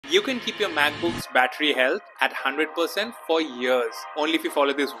You can keep your MacBook's battery health at 100% for years, only if you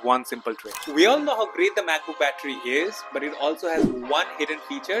follow this one simple trick. We all know how great the MacBook battery is, but it also has one hidden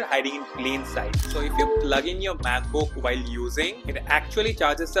feature hiding in plain sight. So if you plug in your MacBook while using, it actually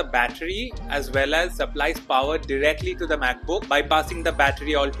charges the battery as well as supplies power directly to the MacBook, bypassing the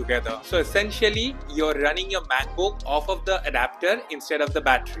battery altogether. So essentially, you're running your MacBook off of the adapter instead of the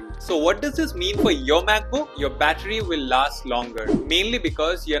battery. So what does this mean for your MacBook? Your battery will last longer, mainly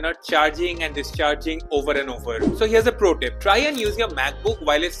because you're not charging and discharging over and over. So here's a pro tip. Try and use your MacBook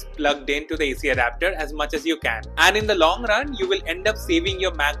while it's plugged into the AC adapter as much as you can. And in the long run, you will end up saving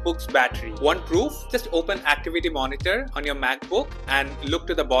your MacBook's battery. One proof, just open Activity Monitor on your MacBook and look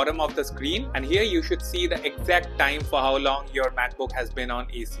to the bottom of the screen. And here you should see the exact time for how long your MacBook has been on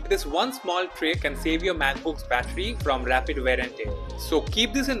AC. This one small trick can save your MacBook's battery from rapid wear and tear. So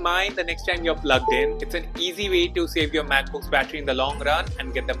keep this in mind the next time you're plugged in. It's an easy way to save your MacBook's battery in the long run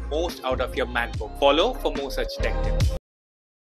and get the most out of your MacBook. Follow for more such tech tips.